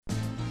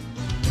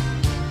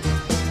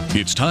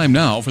It's time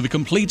now for the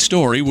Complete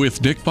Story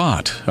with Dick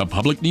Bott, a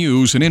public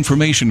news and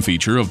information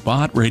feature of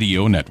Bott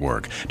Radio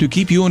Network, to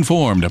keep you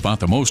informed about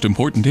the most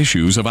important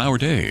issues of our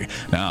day.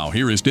 Now,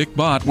 here is Dick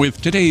Bott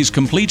with today's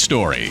Complete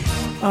Story.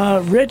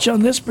 Rich,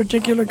 on this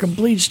particular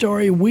Complete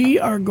Story, we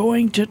are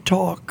going to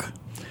talk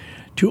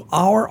to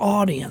our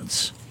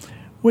audience,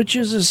 which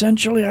is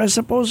essentially, I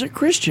suppose, a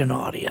Christian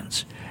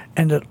audience.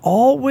 And it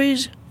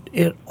always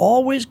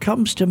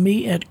comes to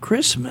me at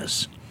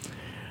Christmas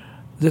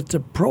that the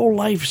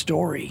pro-life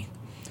story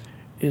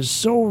is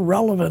so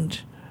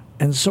relevant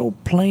and so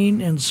plain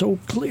and so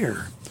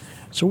clear.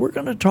 So we're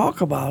going to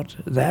talk about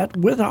that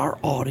with our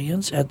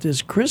audience at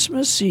this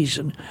Christmas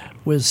season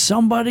with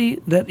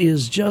somebody that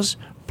is just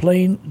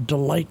plain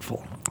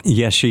delightful.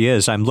 Yes, she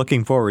is. I'm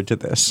looking forward to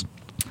this.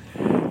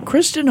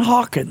 Kristen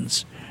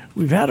Hawkins.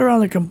 We've had her on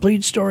the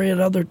Complete Story at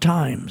other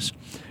times,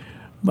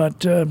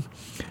 but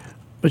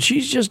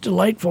she's just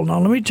delightful.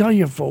 Now, let me tell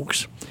you,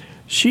 folks,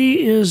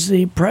 she is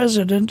the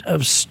president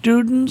of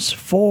Students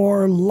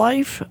for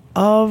Life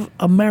of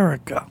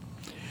America,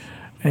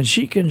 and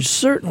she can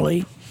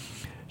certainly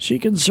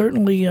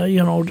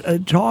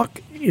talk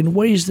in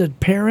ways that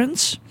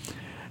parents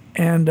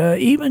and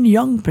even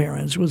young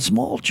parents with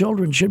small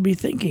children should be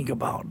thinking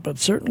about, but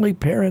certainly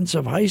parents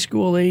of high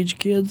school age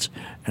kids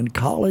and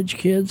college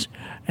kids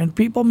and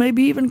people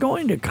maybe even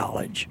going to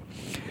college.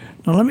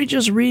 Now, let me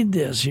just read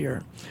this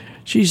here.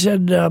 She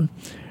said,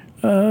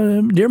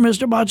 Dear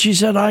Mr. Bott, she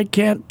said, I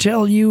can't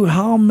tell you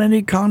how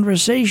many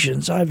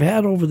conversations I've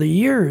had over the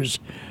years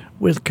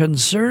with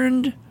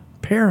concerned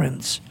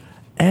parents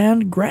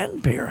and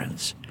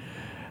grandparents.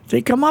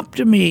 They come up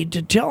to me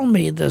to tell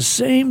me the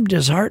same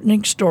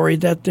disheartening story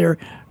that their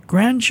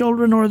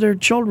grandchildren or their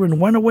children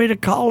went away to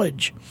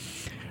college,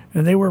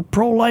 and they were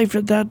pro-life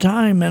at that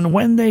time, and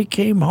when they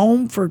came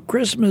home for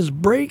Christmas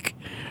break,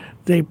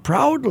 the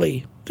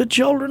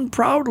children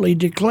proudly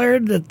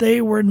declared that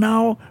they were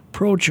now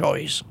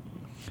pro-choice.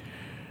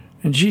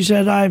 And she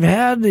said, I've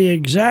had the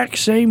exact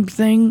same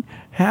thing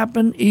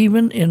happen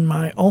even in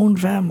my own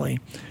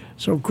family.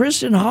 So,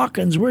 Kristen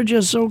Hawkins, we're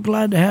just so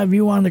glad to have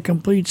you on the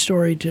Complete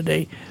Story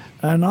today.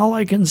 And all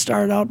I can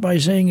start out by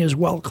saying is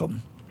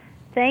welcome.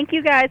 Thank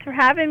you guys for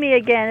having me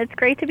again. It's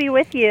great to be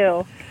with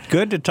you.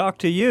 Good to talk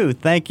to you.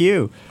 Thank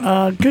you.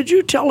 Could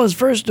you tell us,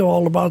 first of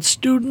all, about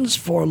Students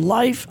for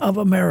Life of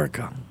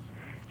America?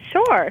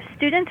 Sure.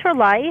 Students for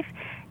Life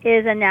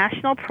is a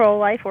national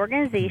pro-life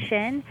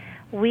organization.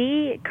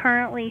 We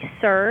currently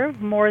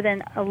serve more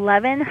than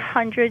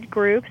 1,100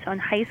 groups on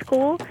high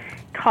school,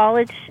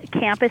 college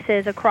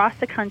campuses across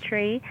the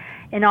country.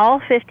 In all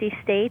 50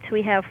 states,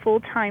 we have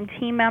full-time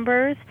team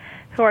members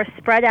who are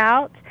spread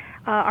out.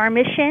 Our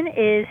mission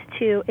is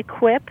to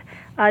equip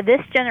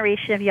this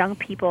generation of young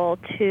people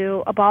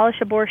to abolish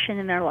abortion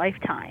in their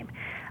lifetime.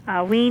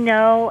 We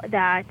know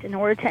that in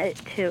order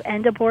to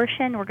end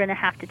abortion, we're going to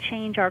have to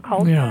change our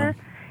culture. Yeah.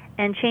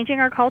 And changing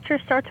our culture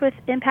starts with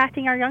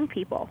impacting our young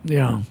people.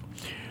 Yeah.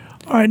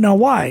 All right, now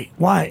why?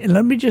 Why? And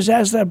let me just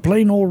ask that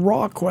plain old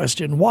raw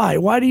question. Why?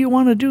 Why do you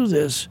want to do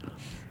this?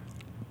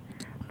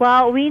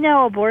 Well, we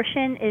know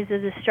abortion is the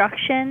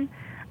destruction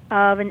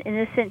of an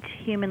innocent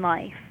human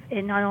life.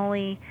 It not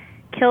only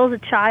kills a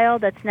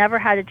child that's never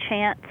had a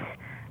chance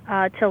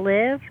to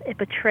live, it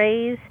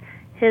betrays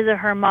his or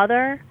her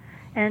mother,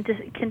 and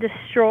it can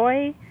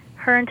destroy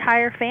her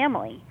entire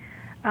family.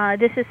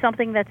 This is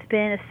something that's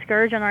been a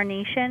scourge on our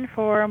nation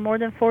for more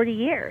than 40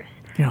 years,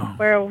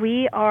 where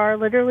we are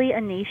literally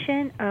a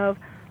nation of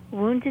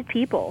wounded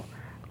people.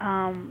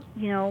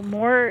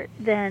 More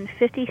than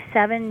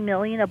 57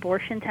 million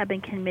abortions have been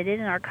committed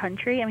in our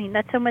country. I mean,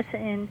 that's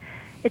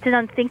it's an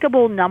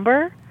unthinkable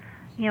number.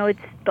 It's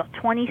about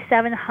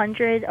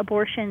 2,700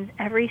 abortions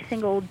every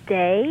single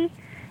day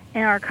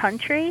in our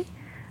country.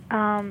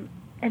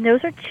 And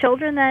those are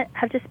children that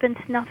have just been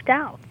snuffed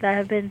out, that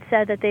have been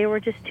said that they were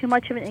just too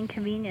much of an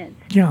inconvenience.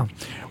 Yeah.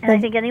 And I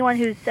think anyone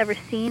who's ever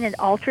seen an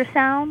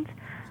ultrasound,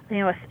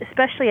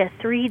 especially a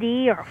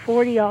 3D or a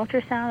 4D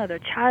ultrasound of their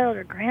child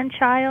or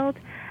grandchild,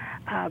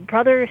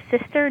 brother or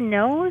sister,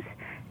 knows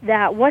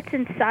that what's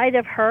inside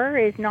of her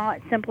is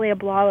not simply a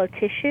blob of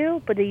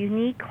tissue, but a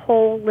unique,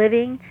 whole,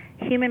 living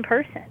human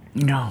person.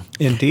 No.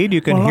 Indeed,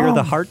 you can hear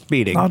the heart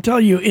beating. I'll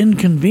tell you,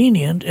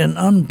 inconvenient and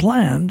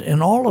unplanned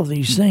and all of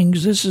these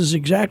things, this is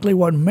exactly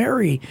what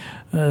Mary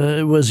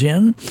was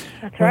in.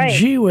 That's right.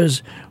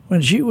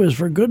 When she was,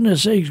 for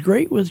goodness sakes,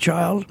 great with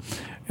child,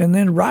 and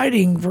then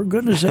riding, for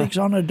goodness sakes,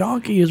 on a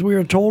donkey, as we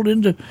were told,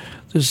 into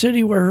the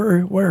city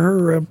where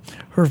her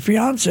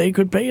fiancé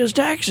could pay his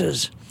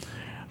taxes.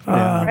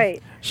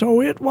 Right.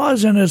 So it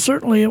was, and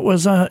it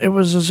was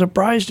a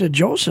surprise to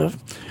Joseph.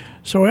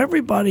 So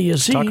everybody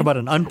is seeing. Talk about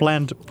an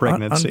unplanned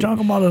pregnancy. I'm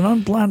talking about an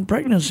unplanned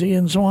pregnancy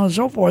and so on and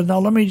so forth. Now,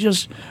 let me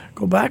just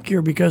go back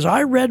here because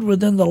I read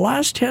within the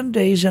last 10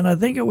 days, and I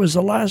think it was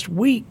the last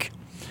week,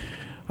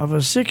 of a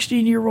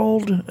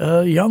 16-year-old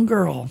young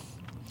girl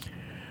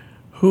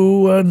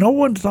who no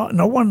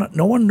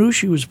one knew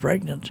she was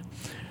pregnant.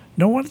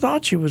 No one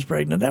thought she was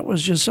pregnant. That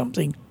was just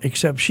something,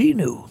 except she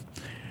knew.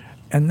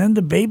 And then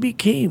the baby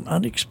came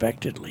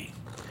unexpectedly.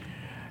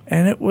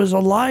 and it was a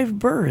live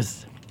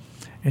birth,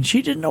 and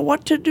she didn't know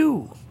what to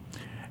do.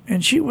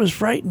 And she was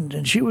frightened,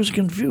 and she was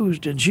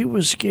confused, and she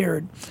was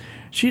scared.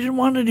 She didn't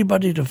want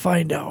anybody to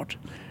find out.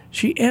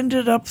 She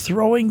ended up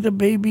throwing the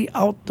baby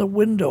out the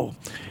window.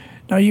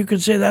 Now, you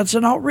could say that's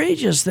an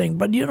outrageous thing,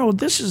 but,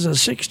 this is a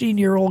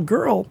 16-year-old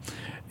girl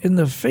in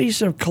the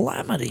face of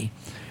calamity.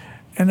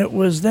 And it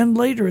was then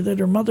later that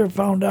her mother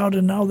found out,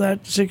 and now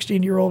that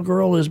 16-year-old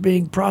girl is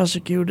being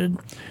prosecuted,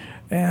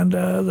 and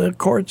the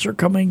courts are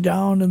coming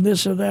down, and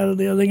this or that or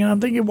the other thing. And I'm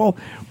thinking,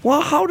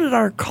 well, how did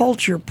our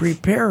culture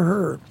prepare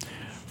her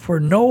for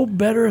no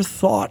better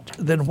thought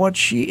than what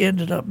she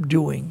ended up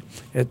doing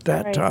at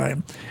that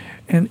time?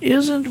 And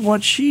isn't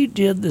what she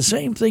did the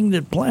same thing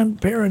that Planned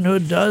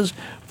Parenthood does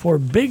for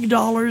big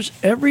dollars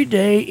every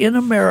day in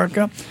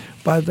America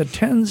by the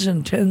tens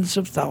and tens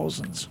of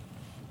thousands?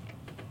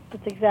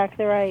 That's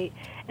exactly right.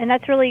 And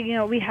that's really,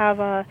 we have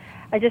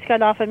I just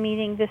got off a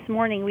meeting this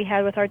morning we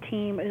had with our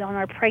team on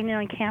our Pregnant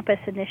on Campus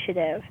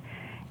initiative.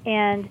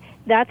 And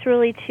that's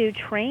really to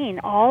train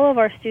all of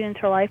our students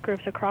or life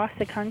groups across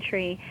the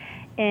country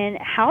in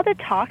how to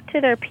talk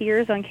to their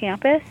peers on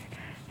campus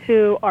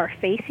who are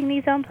facing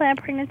these unplanned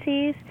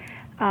pregnancies,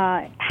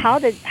 how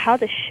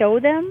to show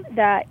them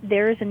that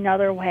there is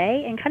another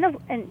way,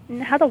 and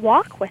how to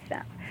walk with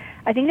them.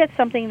 I think that's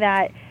something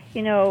that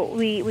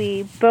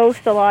we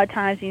boast a lot of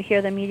times. You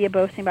hear the media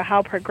boasting about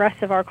how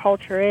progressive our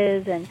culture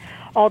is and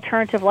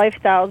alternative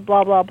lifestyles,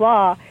 blah blah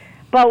blah.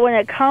 But when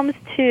it comes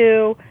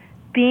to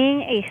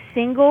being a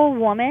single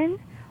woman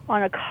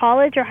on a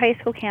college or high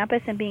school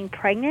campus and being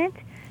pregnant,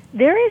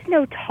 there is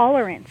no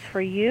tolerance for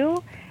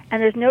you.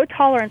 And there's no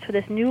tolerance for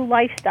this new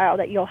lifestyle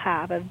that you'll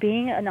have of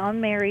being an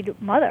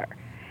unmarried mother.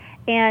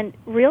 And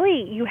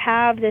really, you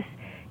have this,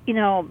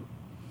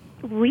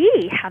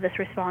 we have this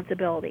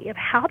responsibility of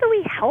how do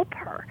we help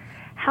her?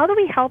 How do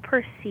we help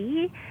her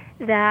see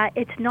that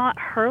it's not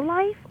her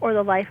life or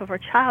the life of her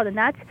child? And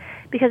that's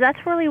because that's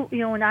really,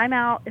 when I'm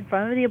out in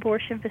front of the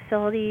abortion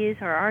facilities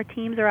or our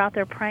teams are out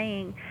there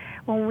praying,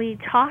 when we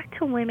talk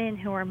to women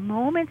who are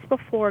moments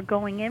before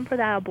going in for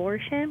that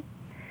abortion,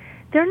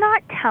 they're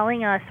not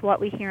telling us what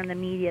we hear in the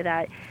media,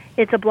 that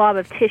it's a blob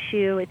of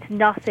tissue, it's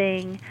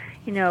nothing,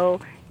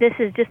 this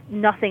is just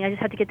nothing, I just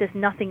have to get this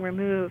nothing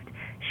removed.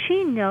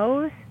 She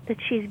knows that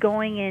she's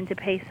going in to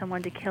pay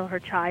someone to kill her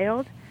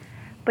child,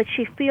 but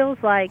she feels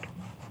like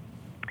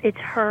it's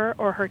her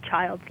or her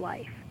child's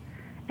life.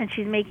 And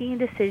she's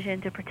making a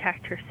decision to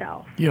protect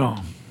herself.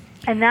 Yeah.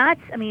 And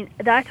that's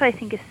what I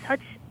think is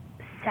such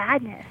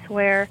sadness,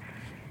 where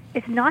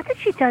it's not that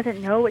she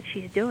doesn't know what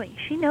she's doing.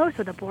 She knows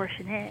what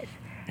abortion is.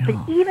 But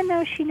even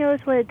though she knows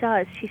what it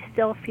does, she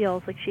still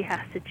feels like she has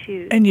to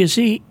choose. And you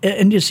see,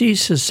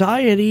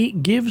 society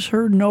gives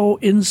her no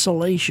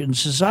insulation.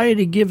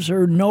 Society gives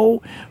her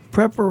no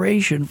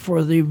preparation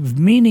for the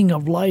meaning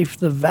of life,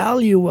 the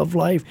value of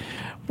life,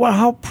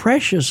 how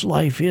precious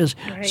life is,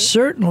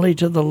 certainly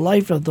to the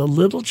life of the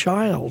little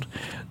child,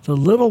 the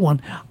little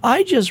one.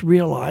 I just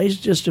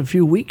realized just a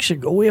few weeks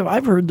ago,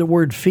 I've heard the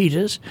word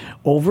fetus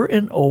over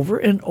and over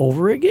and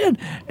over again.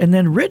 And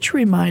then Rich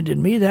reminded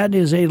me that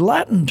is a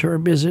Latin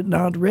term, is it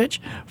not, Rich,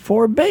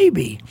 for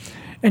baby.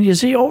 And you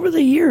see, over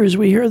the years,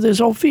 we hear this,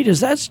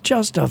 fetus, that's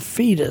just a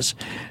fetus.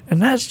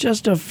 And that's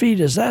just a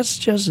fetus. That's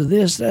just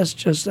this, that's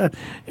just that.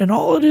 And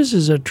all it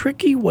is a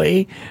tricky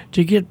way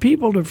to get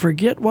people to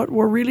forget what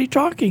we're really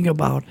talking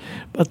about.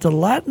 But the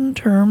Latin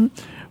term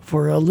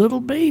for a little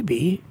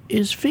baby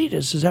is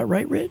fetus. Is that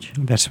right, Rich?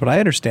 That's what I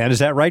understand. Is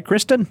that right,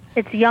 Kristen?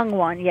 It's young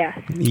one, yes.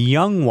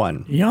 Young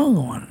one. Young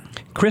one.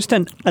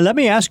 Kristen, let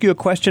me ask you a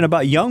question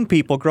about young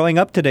people growing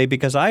up today,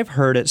 because I've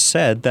heard it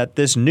said that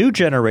this new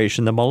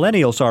generation, the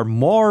millennials, are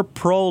more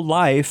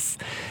pro-life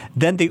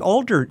than the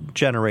older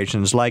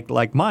generations,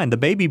 like mine, the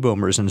baby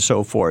boomers and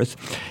so forth.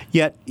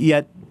 Yet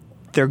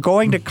they're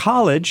going to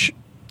college,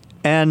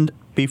 and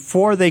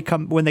when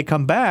they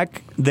come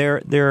back,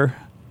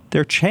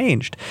 they're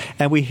changed.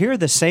 And we hear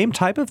the same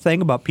type of thing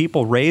about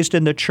people raised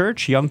in the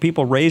church, young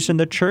people raised in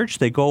the church.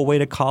 They go away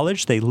to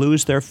college, they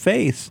lose their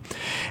faith.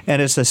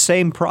 And it's the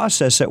same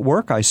process at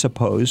work, I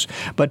suppose.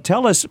 But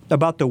tell us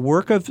about the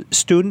work of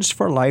Students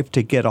for Life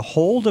to get a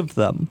hold of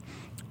them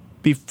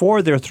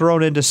before they're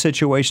thrown into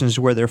situations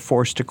where they're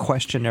forced to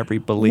question every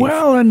belief.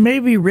 Well, and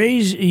maybe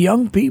raise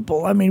young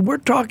people. I mean, we're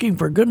talking,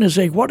 for goodness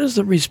sake, what is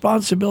the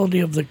responsibility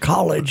of the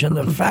college and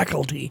the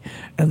faculty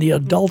and the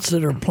adults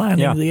that are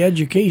planning the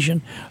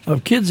education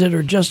of kids that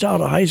are just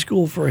out of high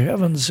school, for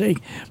heaven's sake?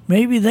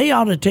 Maybe they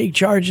ought to take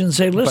charge and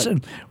say,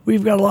 listen,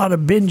 we've got a lot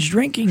of binge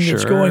drinking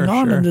that's going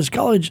on in this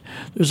college.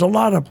 There's a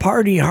lot of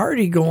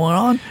party-hardy going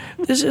on.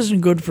 This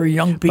isn't good for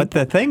young people. But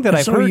the thing that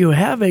I've heard... So you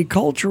have a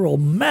cultural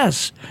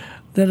mess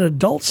that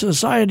adult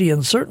society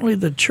and certainly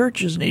the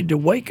churches need to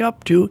wake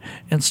up to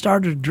and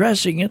start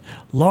addressing it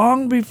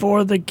long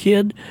before the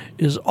kid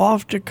is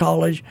off to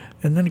college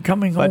and then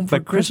coming home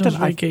for Christmas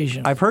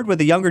vacation. I've heard with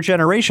the younger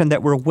generation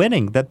that we're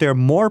winning, that they're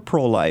more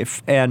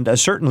pro-life, and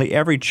certainly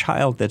every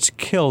child that's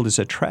killed is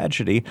a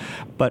tragedy.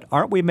 But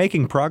aren't we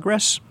making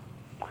progress?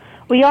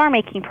 We are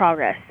making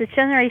progress. This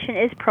generation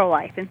is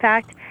pro-life. In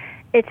fact,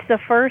 it's the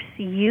first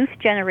youth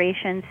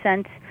generation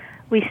since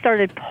we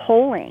started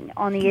polling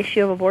on the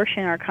issue of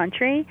abortion in our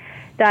country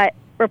that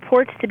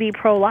reports to be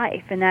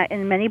pro-life, and that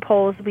in many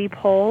polls we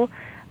poll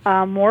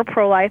more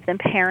pro-life than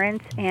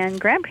parents and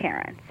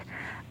grandparents.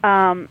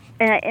 And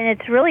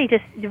it's really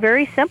just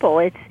very simple.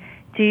 It's,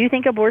 do you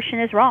think abortion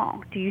is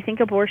wrong? Do you think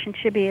abortion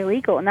should be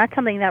illegal? And that's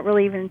something that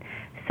really even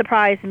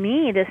surprised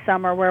me this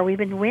summer, where we've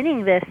been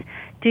winning this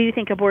do you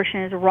think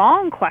abortion is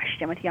wrong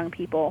question with young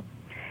people.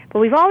 But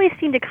we've always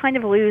seemed to kind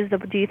of lose the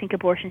do you think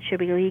abortion should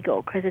be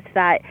legal, because it's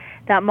that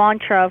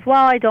mantra of,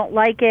 well, I don't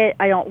like it,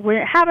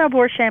 wouldn't have an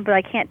abortion, but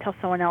I can't tell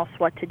someone else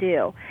what to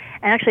do.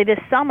 And actually this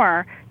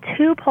summer,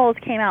 2 polls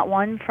came out,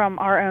 one from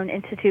our own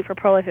Institute for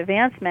Pro-Life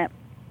Advancement,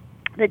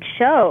 that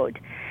showed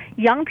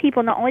young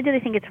people, not only do they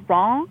think it's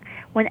wrong,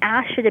 when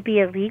asked should it be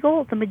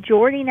illegal, the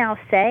majority now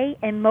say,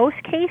 in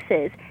most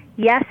cases,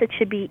 yes, it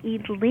should be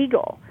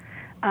illegal.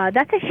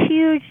 That's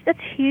huge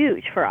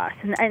for us,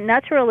 and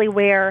that's really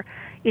where,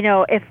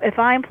 if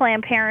I'm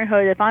Planned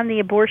Parenthood, if I'm the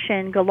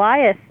abortion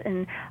Goliath,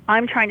 and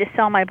I'm trying to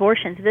sell my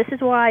abortions, this is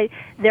why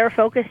they're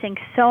focusing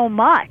so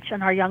much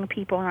on our young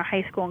people in our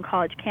high school and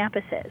college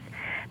campuses,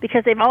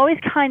 because they've always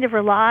kind of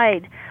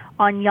relied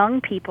on young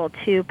people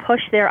to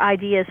push their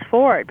ideas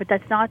forward, but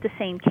that's not the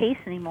same case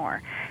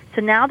anymore.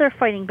 So now they're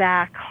fighting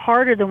back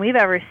harder than we've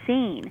ever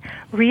seen,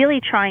 really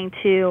trying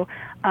to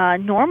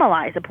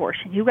normalize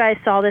abortion. You guys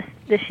saw this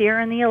year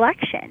in the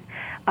election.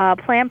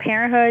 Planned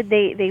Parenthood,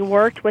 they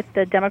worked with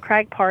the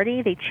Democratic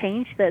Party. They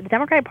changed the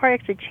Democratic Party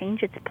actually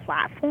changed its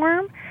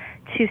platform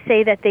to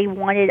say that they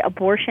wanted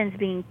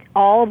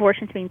all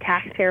abortions being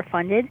taxpayer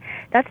funded.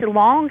 That's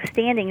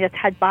long-standing. That's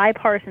had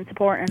bipartisan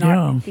support in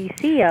our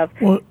D.C. of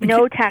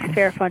no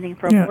taxpayer funding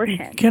for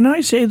abortion. Can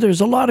I say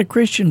there's a lot of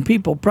Christian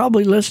people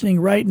probably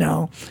listening right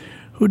now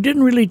who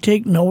didn't really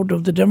take note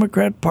of the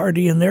Democrat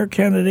Party, and their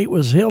candidate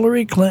was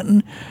Hillary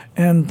Clinton,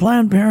 and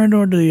Planned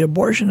Parenthood, the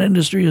abortion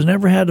industry, has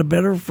never had a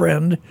better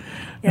friend.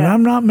 And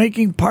I'm not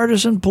making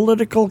partisan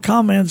political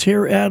comments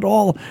here at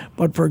all,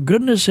 but for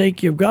goodness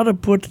sake, you've got to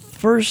put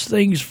first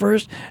things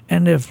first,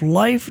 and if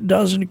life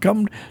doesn't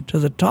come to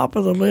the top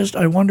of the list,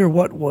 I wonder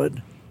what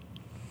would.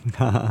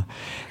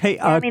 Hey,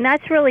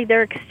 that's really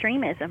their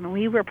extremism. And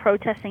we were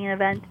protesting an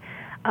event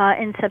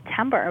in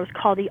September. It was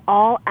called the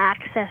All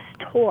Access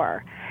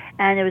Tour.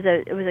 And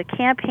it was a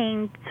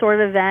campaign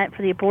sort of event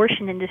for the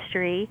abortion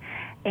industry,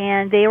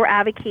 and they were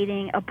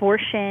advocating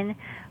abortion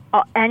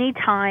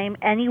anytime,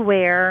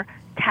 anywhere,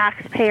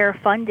 taxpayer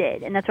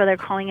funded, and that's why they're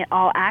calling it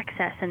all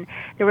access. And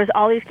there was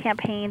all these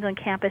campaigns on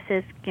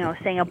campuses,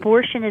 saying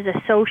abortion is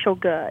a social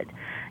good.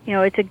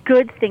 It's a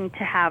good thing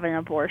to have an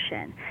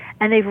abortion.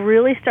 And they've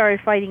really started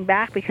fighting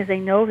back because they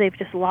know they've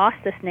just lost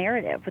this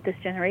narrative with this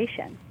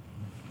generation.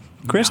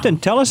 Kristen,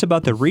 tell us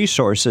about the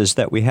resources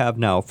that we have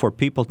now for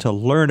people to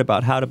learn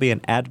about how to be an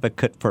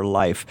advocate for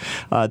life.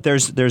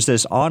 There's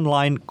this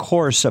online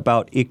course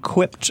about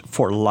Equipped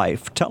for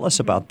Life. Tell us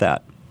about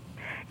that.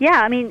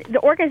 Yeah, the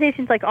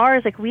organizations like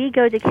ours, we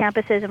go to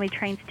campuses and we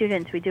train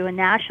students. We do a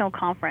national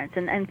conference.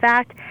 And in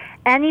fact,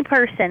 any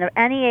person of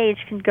any age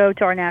can go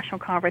to our national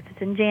conference.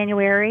 It's in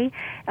January.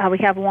 We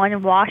have one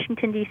in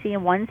Washington, D.C.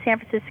 and one in San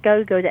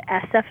Francisco. Go to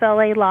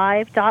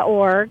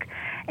sflalive.org.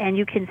 And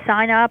you can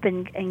sign up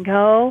and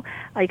go.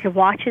 You can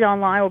watch it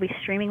online. We'll be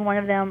streaming one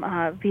of them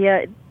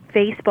via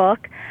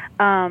Facebook.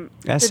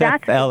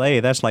 SFLA,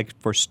 that's like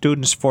for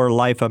Students for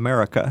Life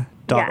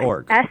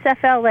America.org. Yeah,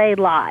 SFLA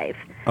Live.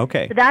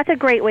 Okay. So that's a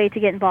great way to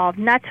get involved.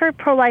 And that's for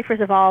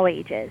pro-lifers of all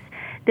ages.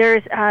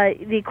 There's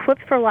the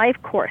Equipped for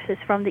Life courses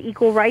from the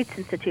Equal Rights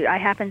Institute. I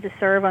happen to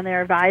serve on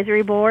their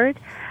advisory board.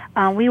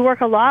 We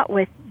work a lot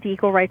with the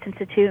Equal Rights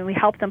Institute, and we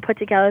help them put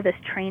together this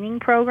training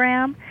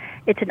program.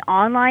 It's an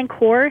online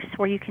course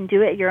where you can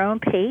do it at your own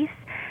pace,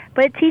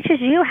 but it teaches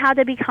you how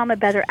to become a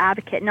better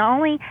advocate, not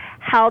only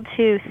how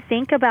to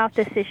think about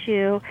this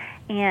issue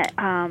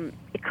and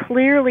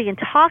clearly and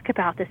talk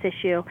about this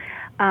issue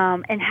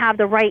and have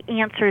the right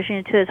answers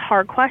to those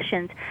hard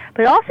questions,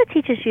 but it also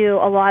teaches you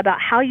a lot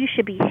about how you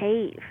should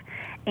behave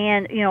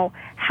and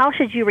how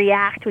should you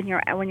react when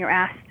you're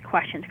asked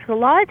questions. Because a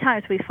lot of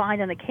times we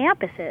find on the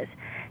campuses,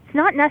 it's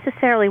not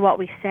necessarily what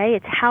we say,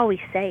 it's how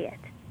we say it.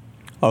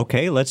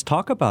 Okay, let's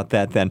talk about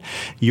that then.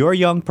 Your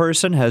young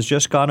person has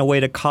just gone away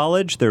to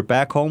college. They're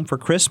back home for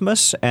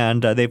Christmas,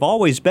 and they've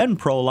always been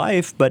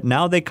pro-life, but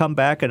now they come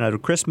back and at a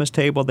Christmas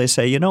table they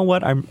say, you know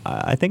what,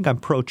 I think I'm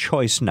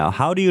pro-choice now.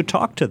 How do you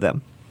talk to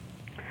them?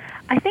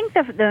 I think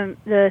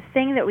the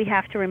thing that we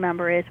have to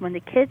remember is when the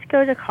kids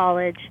go to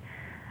college,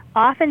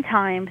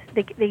 oftentimes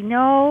they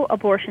know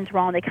abortion's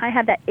wrong. They kind of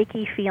have that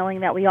icky feeling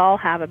that we all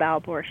have about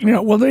abortion. Yeah,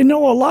 well, they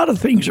know a lot of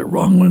things are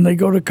wrong when they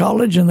go to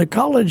college, and the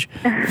college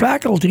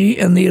faculty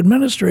and the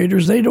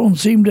administrators they don't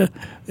seem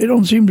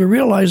to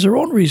realize their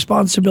own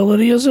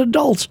responsibility as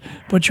adults.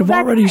 But you've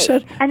already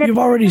said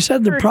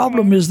the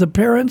problem is the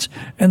parents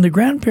and the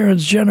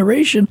grandparents'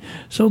 generation.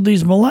 So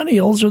these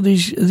millennials or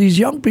these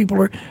young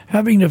people are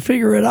having to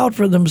figure it out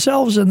for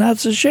themselves, and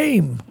that's a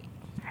shame.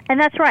 And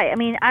that's right.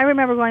 I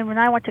remember when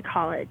I went to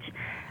college,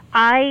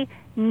 I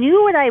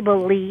knew what I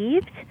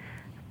believed,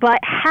 But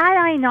had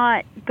I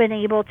not been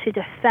able to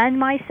defend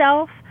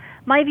myself,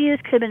 my views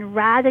could have been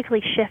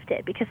radically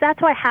shifted, because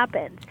that's what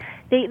happens.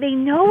 They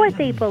know what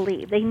they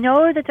believe. They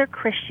know that they're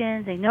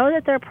Christians. They know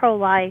that they're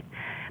pro-life.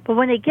 But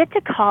when they get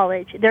to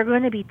college, they're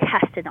going to be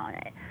tested on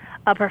it.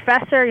 A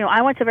professor,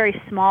 I went to very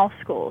small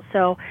schools,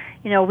 so,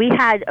 we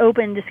had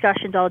open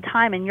discussions all the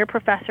time, and your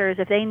professors,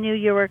 if they knew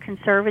you were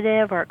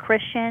conservative or a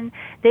Christian,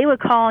 they would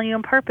call on you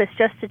on purpose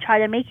just to try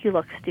to make you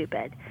look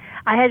stupid.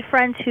 I had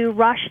friends who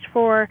rushed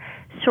for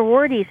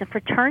sororities and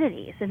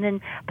fraternities, and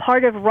then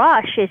part of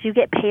rush is you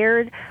get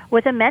paired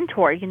with a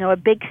mentor, a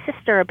big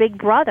sister, a big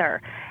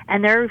brother,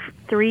 and they're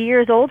 3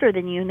 years older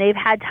than you, and they've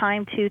had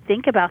time to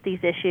think about these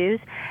issues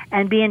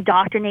and be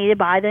indoctrinated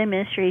by the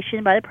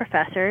administration, by the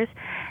professors,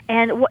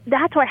 and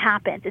that's what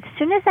happens. As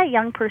soon as that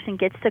young person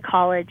gets to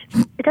college,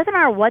 it doesn't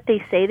matter what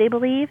they say they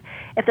believe.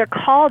 If they're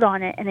called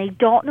on it and they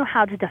don't know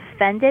how to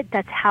defend it,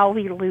 that's how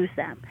we lose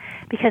them.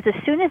 Because as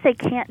soon as they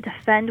can't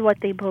defend what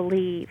they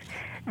believe,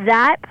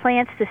 that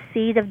plants the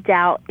seed of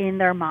doubt in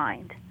their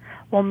mind.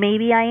 Well,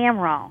 maybe I am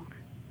wrong.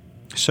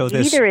 So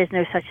maybe there is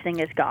no such thing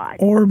as God.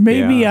 Or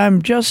maybe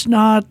I'm just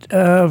not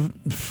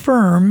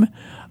firm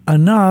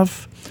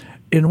enough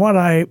in what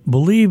I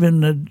believe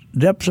in the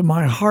depths of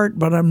my heart,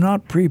 but I'm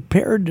not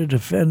prepared to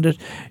defend it.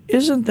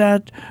 Isn't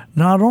that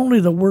not only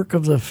the work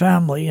of the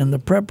family and the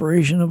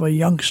preparation of a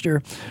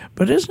youngster,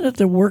 but isn't it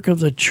the work of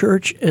the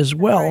church as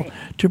well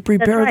to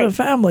prepare the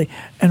family?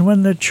 And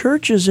when the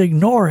churches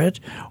ignore it,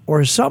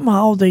 or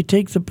somehow they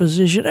take the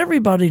position,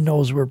 everybody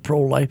knows we're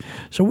pro-life,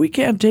 so we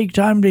can't take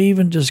time to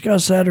even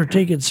discuss that or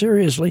take it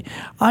seriously.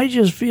 I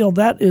just feel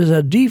that is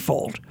a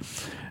default.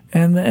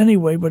 And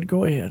anyway, but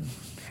go ahead.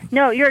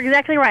 No, you're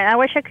exactly right. I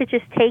wish I could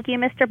just take you,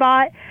 Mr.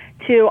 Bott,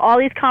 to all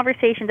these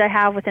conversations I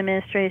have with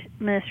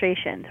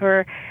administrations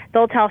where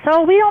they'll tell us,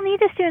 we don't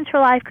need a Students for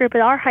Life group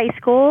at our high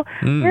school.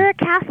 We're a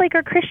Catholic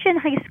or Christian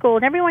high school,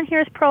 and everyone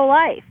here is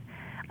pro-life.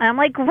 And I'm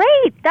like,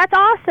 great, that's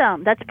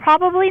awesome. That's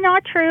probably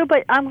not true,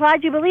 but I'm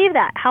glad you believe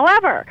that.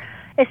 However,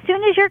 as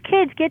soon as your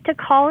kids get to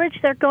college,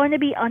 they're going to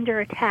be under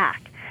attack.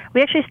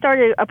 We actually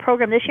started a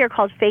program this year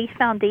called Faith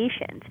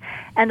Foundations,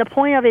 and the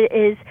point of it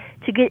is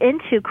to get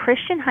into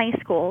Christian high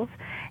schools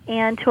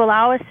and to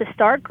allow us to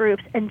start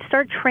groups and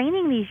start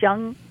training these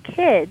young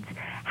kids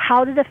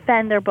how to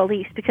defend their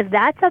beliefs, because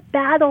that's a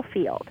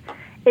battlefield.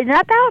 And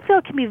that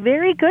battlefield can be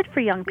very good for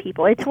young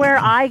people. It's where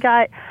I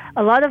got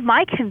a lot of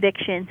my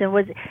convictions, and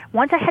was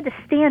once I had to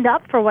stand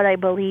up for what I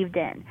believed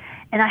in,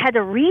 and I had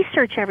to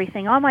research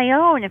everything on my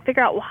own and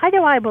figure out, why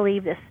do I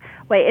believe this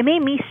way? It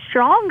made me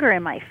stronger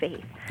in my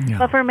faith. Yeah.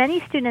 But for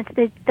many students,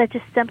 that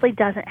just simply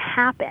doesn't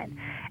happen.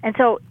 And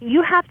so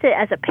you have to,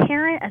 as a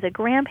parent, as a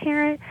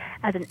grandparent,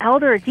 as an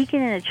elder or deacon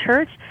in a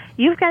church,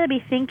 you've got to be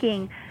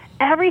thinking,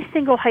 every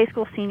single high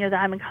school senior that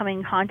I'm coming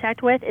in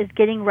contact with is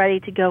getting ready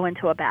to go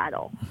into a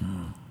battle.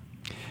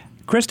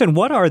 Kristen,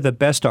 what are the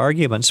best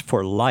arguments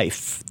for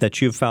life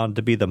that you've found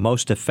to be the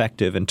most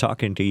effective in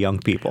talking to young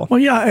people?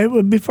 Well, yeah,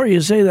 before you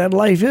say that,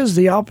 life is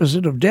the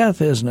opposite of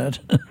death, isn't it?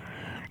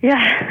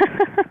 Yeah.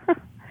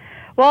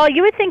 Well,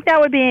 you would think that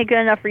would be a good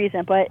enough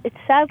reason, but it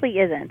sadly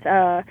isn't.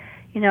 I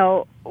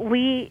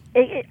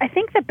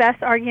think the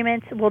best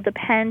arguments will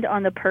depend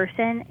on the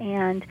person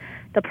and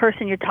the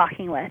person you're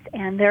talking with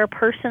and their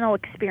personal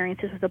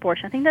experiences with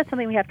abortion. I think that's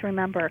something we have to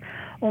remember.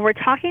 When we're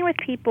talking with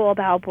people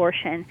about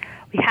abortion,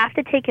 we have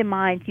to take in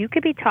mind you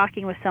could be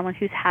talking with someone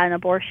who's had an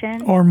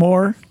abortion. Or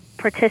more.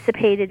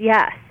 Participated,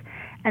 yes.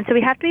 And so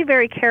we have to be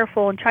very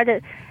careful and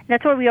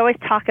that's what we always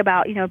talk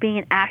about, being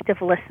an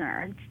active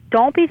listener.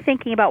 Don't be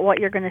thinking about what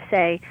you're going to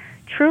say.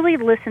 Truly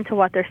listen to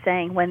what they're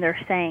saying when they're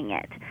saying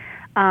it.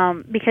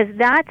 Because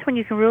that's when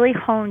you can really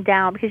hone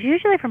down, because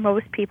usually for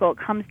most people it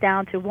comes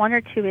down to one or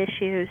two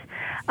issues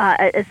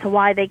as to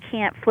why they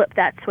can't flip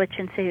that switch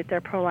and say that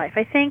they're pro-life.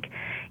 I think,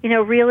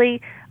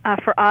 really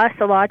for us,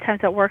 a lot of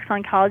times that works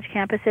on college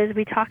campuses,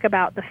 we talk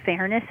about the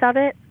fairness of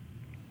it.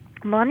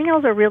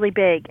 Millennials are really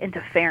big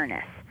into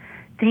fairness,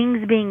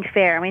 things being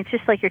fair. I mean, it's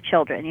just like your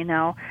children,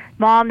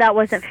 Mom, that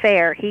wasn't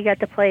fair. He got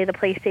to play the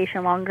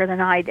PlayStation longer than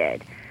I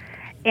did.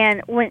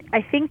 And when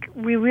I think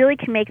we really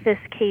can make this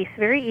case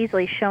very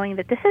easily, showing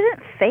that this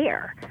isn't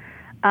fair,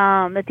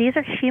 that these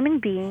are human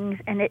beings,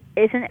 and it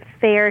isn't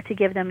fair to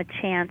give them a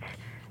chance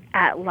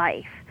at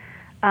life.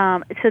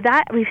 So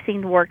that we've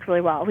seen worked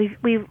really well.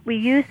 We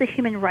use the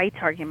human rights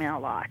argument a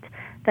lot,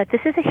 that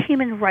this is a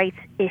human rights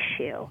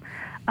issue.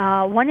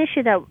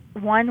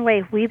 One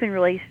way we've been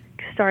really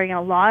starting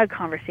a lot of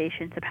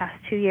conversations the past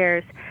 2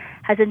 years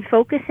has been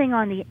focusing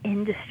on the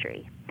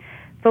industry,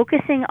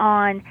 focusing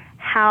on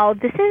how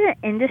this is an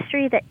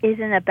industry that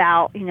isn't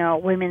about,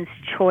 women's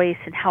choice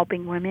and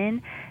helping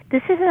women.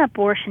 This is an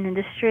abortion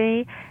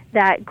industry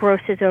that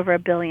grosses over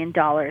 $1 billion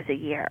a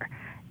year,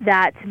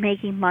 that's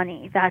making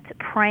money, that's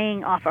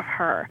preying off of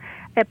her.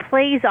 It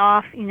plays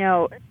off,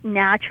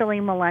 naturally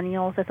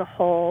millennials as a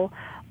whole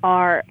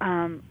are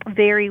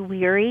very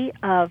weary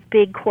of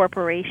big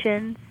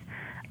corporations.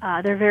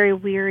 They're very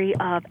weary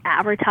of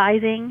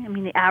advertising. I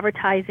mean, the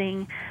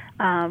advertising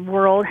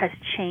world has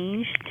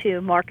changed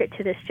to market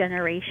to this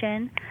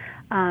generation.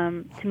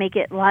 to make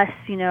it less,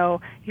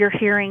 you're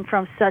hearing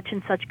from such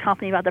and such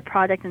company about the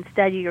product.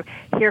 Instead, you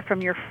hear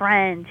from your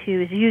friend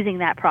who's using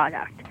that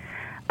product.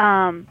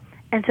 And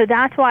so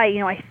that's why,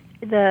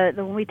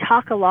 when we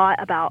talk a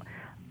lot about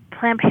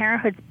Planned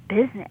Parenthood's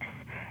business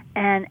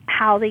and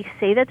how they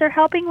say that they're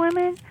helping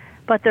women,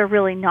 but they're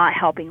really not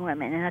helping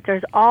women, and that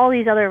there's all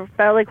these other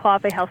federally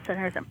qualified health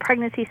centers and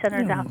pregnancy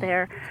centers out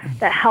there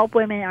that help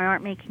women and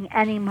aren't making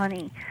any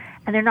money,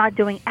 and they're not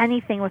doing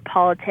anything with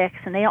politics,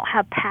 and they don't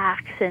have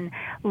PACs and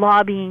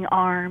lobbying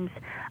arms.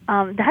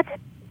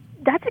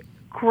 That's a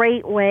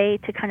great way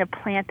to kind of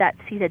plant that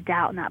seed of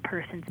doubt in that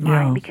person's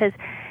mind, because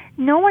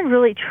no one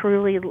really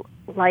truly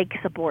likes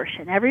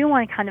abortion.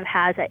 Everyone kind of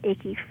has an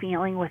icky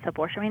feeling with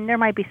abortion. I mean, there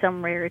might be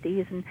some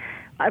rarities, and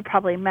I've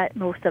probably met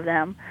most of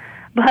them,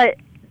 but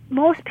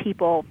most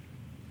people,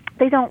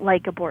 they don't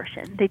like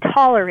abortion. They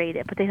tolerate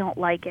it, but they don't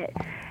like it.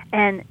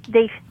 And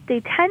they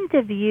tend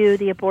to view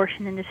the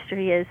abortion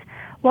industry as,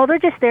 well, they're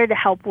just there to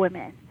help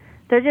women.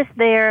 They're just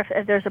there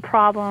if there's a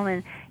problem,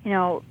 and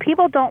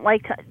people don't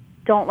like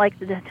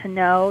to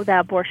know that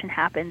abortion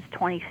happens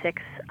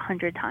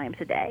 2,600 times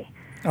a day.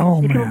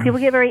 Oh, man. People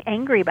get very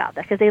angry about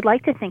that because they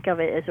like to think of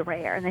it as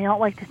rare, and they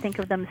don't like to think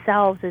of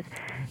themselves as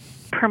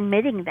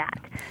permitting that.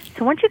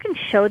 So once you can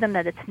show them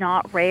that it's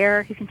not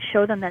rare, you can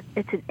show them that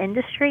it's an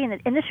industry, and the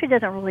industry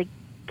doesn't really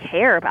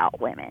care about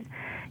women.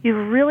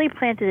 You've really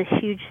planted a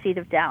huge seed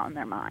of doubt in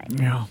their mind.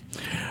 Yeah.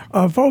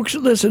 Folks,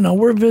 listen, now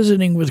we're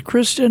visiting with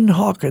Kristen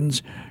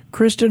Hawkins.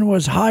 Kristen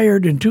was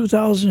hired in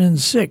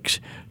 2006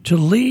 to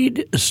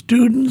lead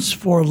Students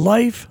for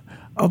Life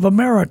of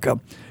America.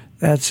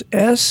 That's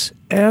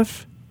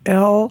SFLA.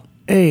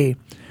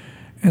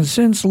 And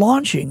since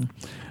launching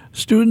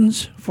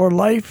Students for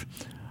Life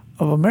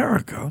of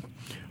America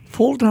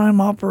full-time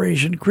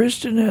operation,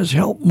 Kristen has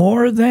helped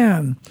more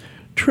than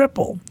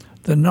triple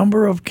the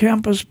number of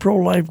campus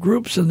pro-life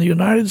groups in the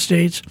United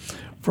States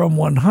from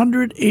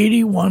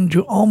 181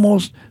 to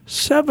almost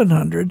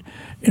 700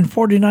 in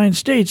 49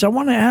 states. I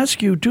want to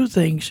ask you two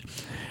things.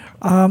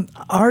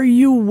 Are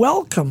you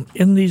welcome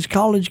in these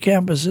college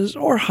campuses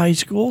or high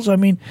schools? I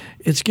mean,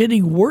 it's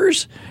getting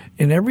worse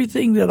in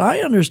everything that I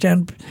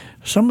understand.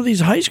 Some of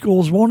these high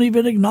schools won't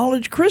even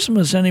acknowledge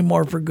Christmas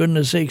anymore, for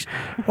goodness sakes.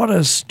 What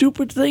a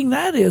stupid thing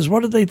that is.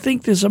 What do they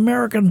think this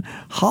American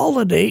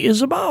holiday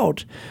is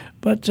about?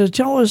 But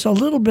tell us a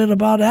little bit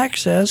about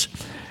access,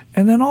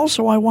 and then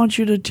also I want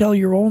you to tell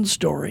your own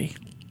story.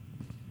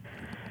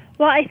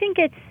 Well, I think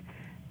it's,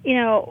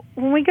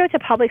 when we go to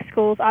public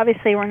schools,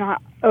 obviously we're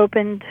not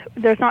opened.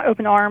 There's not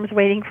open arms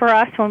waiting for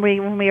us when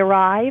we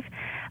arrive,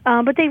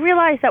 but they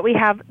realize that we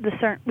have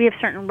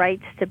certain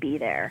rights to be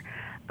there.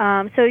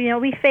 So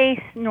we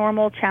face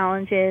normal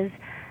challenges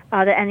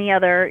that any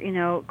other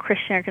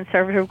Christian or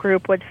conservative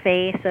group would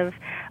face of,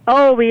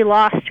 oh, we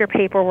lost your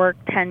paperwork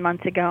 10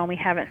 months ago and we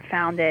haven't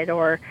found it,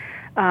 or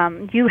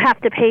you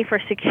have to pay for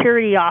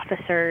security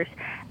officers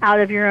out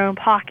of your own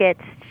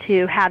pockets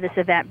to have this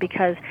event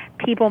because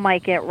people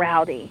might get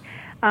rowdy.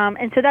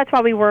 And so that's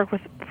why we work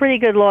with pretty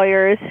good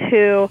lawyers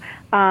who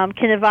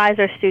can advise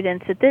our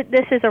students that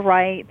this is a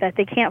right, that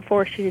they can't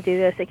force you to do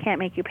this, they can't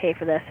make you pay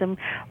for this. And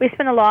we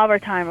spend a lot of our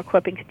time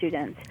equipping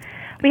students.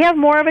 We have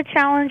more of a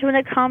challenge when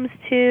it comes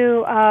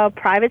to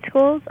private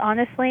schools,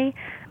 honestly.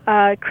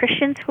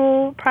 Christian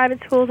private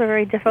schools are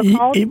very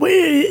difficult.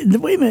 Wait a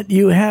minute.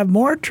 You have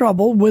more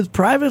trouble with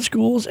private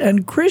schools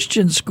and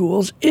Christian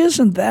schools.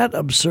 Isn't that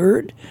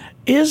absurd?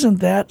 Isn't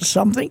that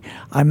something?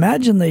 I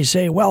imagine they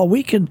say, well,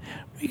 we can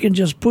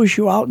just push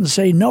you out and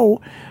say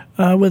no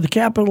with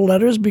capital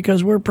letters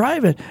because we're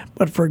private.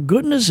 But for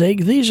goodness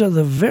sake, these are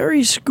the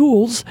very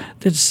schools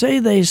that say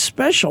they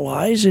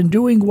specialize in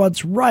doing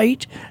what's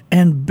right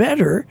and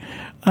better,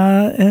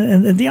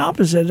 and the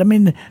opposite. I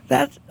mean,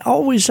 that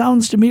always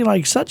sounds to me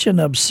like such an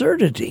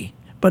absurdity,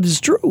 but it's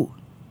true.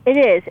 It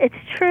is. It's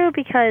true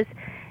because,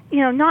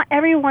 not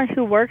everyone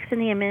who works in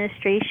the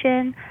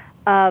administration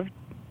of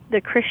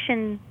the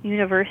Christian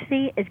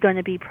university is going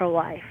to be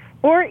pro-life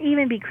or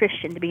even be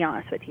Christian, to be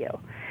honest with you.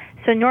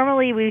 So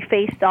normally we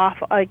faced off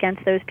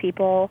against those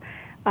people.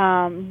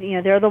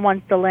 They're the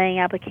ones delaying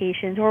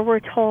applications, or we're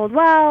told,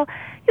 well,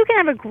 you can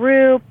have a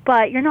group,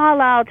 but you're not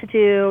allowed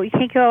you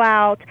can't go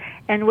out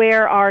and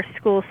wear our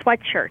school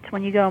sweatshirts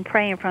when you go and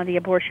pray in front of the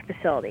abortion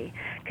facility,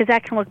 because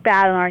that can look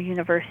bad on our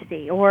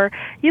university. Or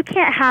you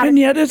can't have... And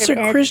yet it's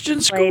a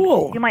Christian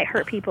school. You might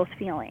hurt people's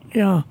feelings.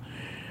 Yeah.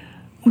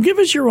 Well, give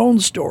us your own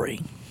story.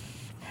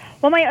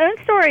 Well, my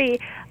own story,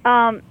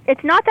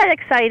 it's not that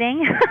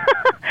exciting.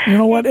 You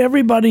know what?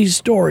 Everybody's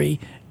story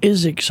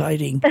is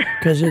exciting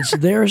because it's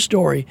their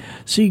story.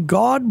 See,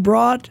 God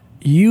brought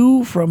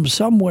you from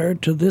somewhere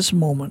to this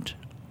moment.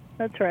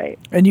 That's right.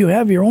 And you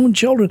have your own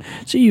children.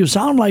 See, your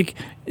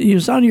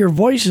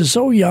voice is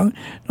so young.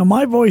 Now,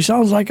 my voice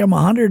sounds like I'm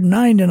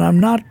 109, and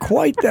I'm not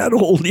quite that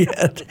old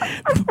yet.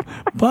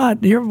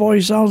 But your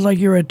voice sounds like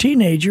you're a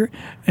teenager,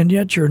 and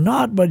yet you're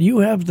not. But you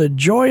have the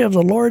joy of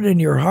the Lord in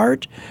your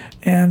heart.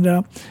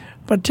 And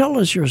but tell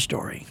us your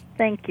story.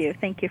 Thank you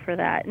for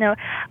that. No,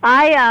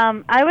 I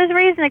was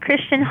raised in a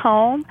Christian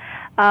home.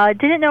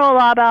 Didn't know a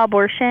lot about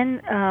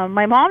abortion.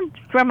 My mom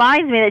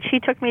reminds me that she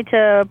took me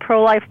to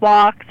pro-life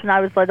walks when I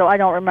was little. I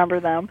don't remember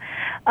them.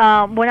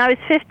 When I was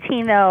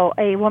 15, though,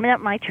 a woman at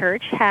my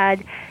church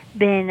had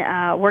been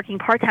working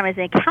part-time as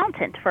an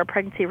accountant for a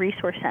pregnancy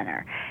resource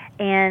center.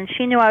 And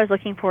she knew I was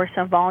looking for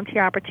some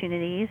volunteer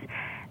opportunities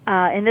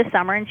in the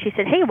summer, and she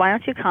said, hey, why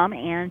don't you come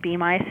and be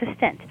my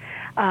assistant?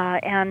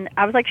 And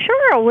I was like,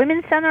 sure, a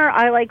women's center.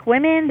 I like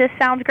women. This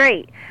sounds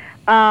great.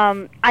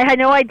 I had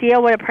no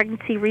idea what a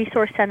pregnancy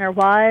resource center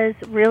was.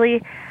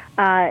 Really,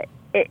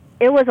 it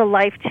was a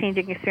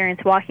life-changing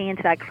experience walking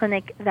into that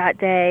clinic that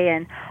day,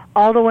 and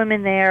all the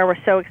women there were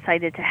so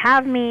excited to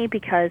have me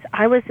because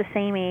I was the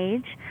same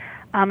age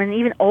and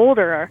even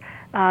older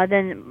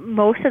than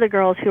most of the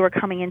girls who were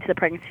coming into the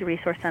pregnancy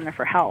resource center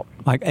for help.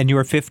 And you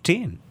were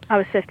 15. I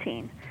was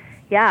 15.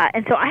 Yeah,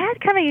 and so I had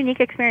kind of a unique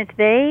experience.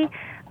 They,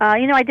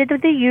 I did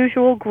the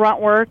usual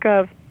grunt work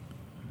of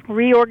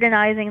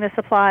reorganizing the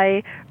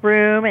supply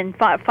room and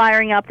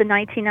firing up the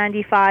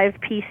 1995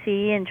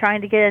 PC and trying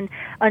to get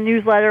a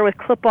newsletter with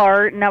clip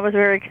art, and that was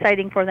very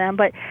exciting for them.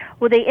 But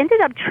they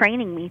ended up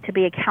training me to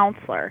be a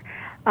counselor.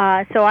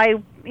 So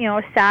I,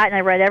 sat and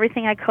I read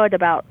everything I could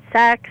about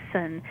sex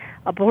and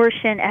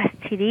abortion,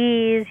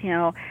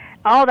 STDs,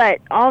 all that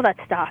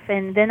stuff.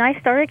 And then I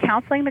started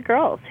counseling the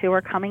girls who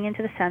were coming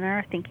into the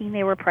center thinking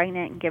they were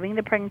pregnant and giving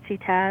the pregnancy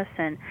tests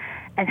and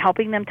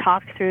helping them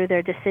talk through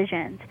their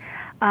decisions.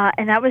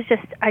 And that was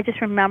I just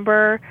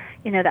remember,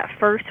 that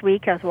first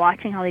week I was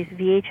watching all these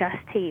VHS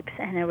tapes,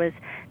 and there was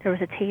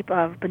a tape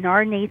of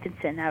Bernard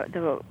Nathanson,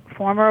 the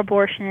former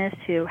abortionist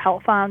who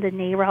helped found the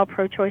NARAL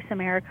Pro-Choice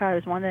America. It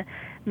was one of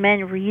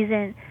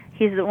the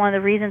he's one of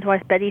the reasons why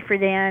Betty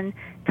Friedan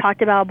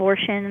talked about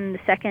abortion in the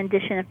second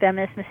edition of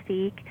Feminist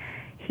Mystique.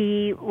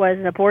 He was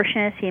an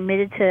abortionist. He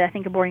admitted to, I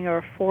think, aborting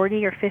over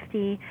 40 or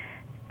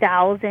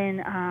 50,000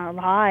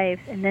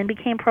 lives, and then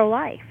became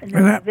pro-life.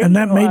 And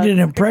that made an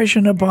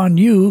impression upon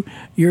you.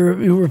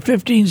 You were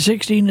 15,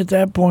 16 at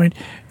that point,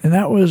 and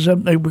that was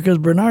because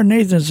Bernard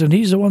Nathanson,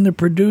 he's the one that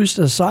produced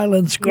A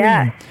Silent Scream.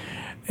 Yes.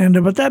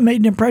 But that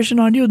made an impression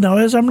on you. Now,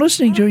 as I'm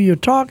listening to you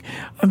talk,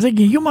 I'm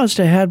thinking you must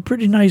have had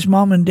pretty nice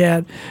mom and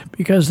dad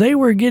because they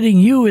were getting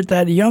you at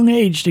that young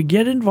age to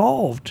get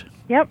involved.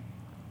 Yep.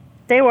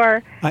 They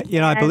were. I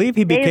believe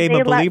he became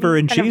a believer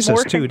in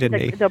Jesus, too, didn't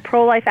he? The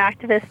pro-life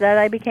activist that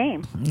I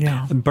became.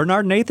 Yeah.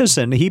 Bernard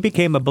Nathanson, he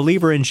became a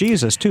believer in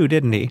Jesus, too,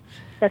 didn't he?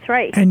 That's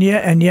right. And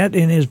yet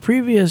in his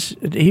previous,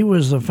 he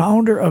was the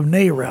founder of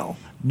NARAL,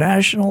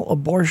 National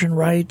Abortion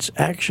Rights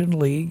Action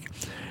League,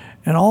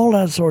 and all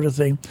that sort of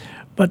thing.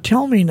 But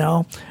tell me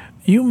now,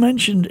 you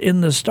mentioned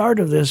in the start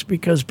of this,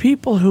 because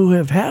people who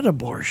have had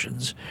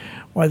abortions,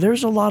 why,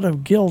 there's a lot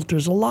of guilt,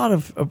 there's a lot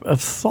of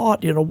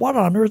thought, what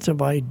on earth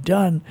have I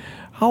done?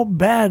 How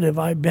bad have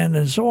I been?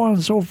 And so on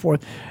and so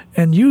forth.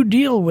 And you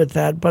deal with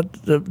that, but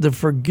the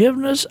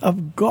forgiveness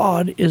of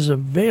God is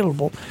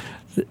available.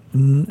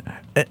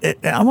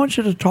 I want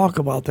you to talk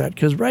about that,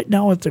 because right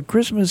now it's the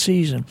Christmas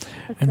season.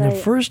 That's and right. The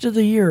first of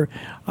the year,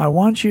 I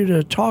want you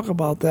to talk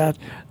about that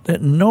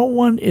no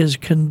one is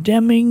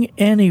condemning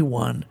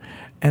anyone.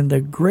 And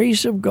the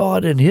grace of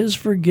God and His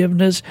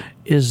forgiveness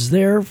is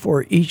there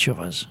for each of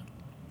us.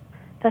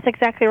 That's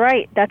exactly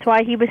right. That's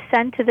why He was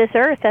sent to this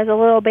earth as a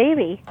little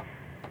baby,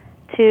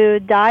 to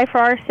die for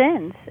our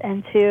sins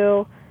and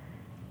to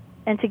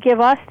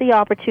give us the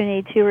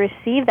opportunity to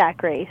receive that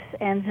grace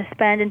and to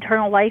spend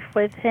eternal life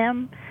with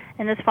Him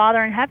and His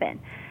Father in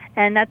heaven.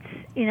 And that's,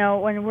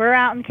 when we're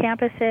out in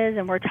campuses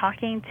and we're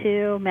talking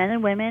to men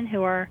and women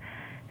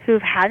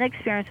who've had an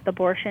experience with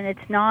abortion,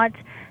 it's not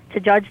to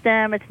judge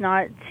them, it's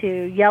not to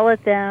yell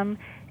at them,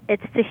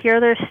 it's to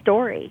hear their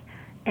story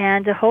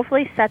and to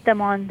hopefully set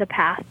them on the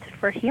path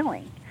for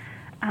healing.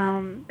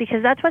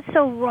 Because that's what's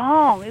so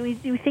wrong. We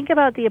think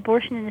about the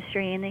abortion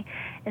industry, and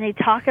they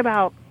talk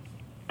about,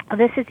 oh,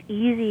 this is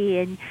easy,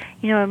 and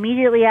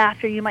immediately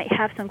after you might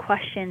have some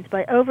questions,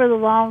 but over the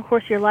long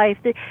course of your life,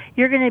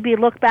 you're going to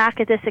look back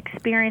at this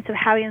experience of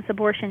having this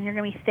abortion, and you're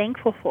going to be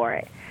thankful for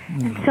it.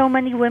 And so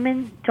many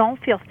women don't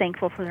feel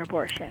thankful for their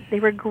abortion; they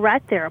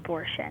regret their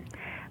abortion,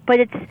 but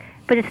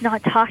it's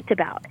not talked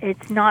about.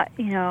 It's not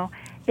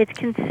it's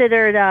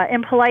considered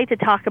impolite to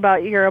talk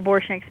about your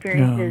abortion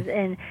experiences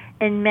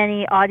in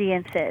many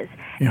audiences.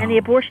 Yeah. And the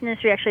abortion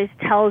industry actually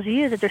tells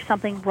you that there's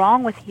something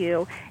wrong with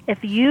you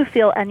if you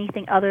feel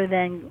anything other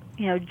than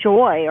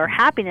joy or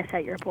happiness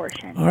at your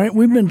abortion. All right,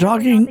 we've been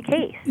talking.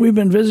 We've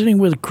been visiting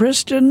with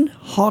Kristen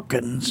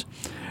Hawkins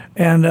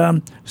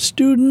and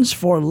Students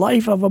for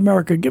Life of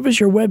America. Give us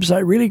your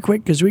website really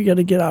quick because we got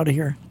to get out of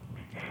here.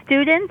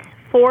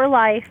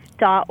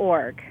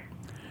 Studentsforlife.org.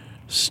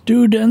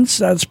 Students,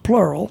 that's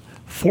plural,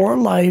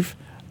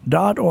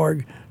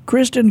 forlife.org.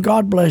 Kristen,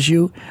 God bless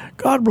you.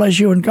 God bless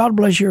you, and God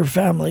bless your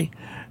family.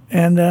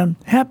 And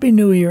Happy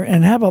New Year,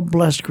 and have a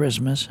blessed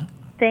Christmas.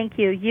 Thank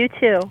you. You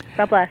too.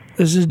 God bless.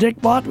 This is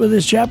Dick Bott with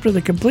this chapter,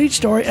 The Complete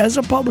Story, as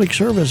a public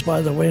service, by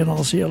the way, and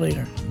I'll see you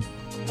later.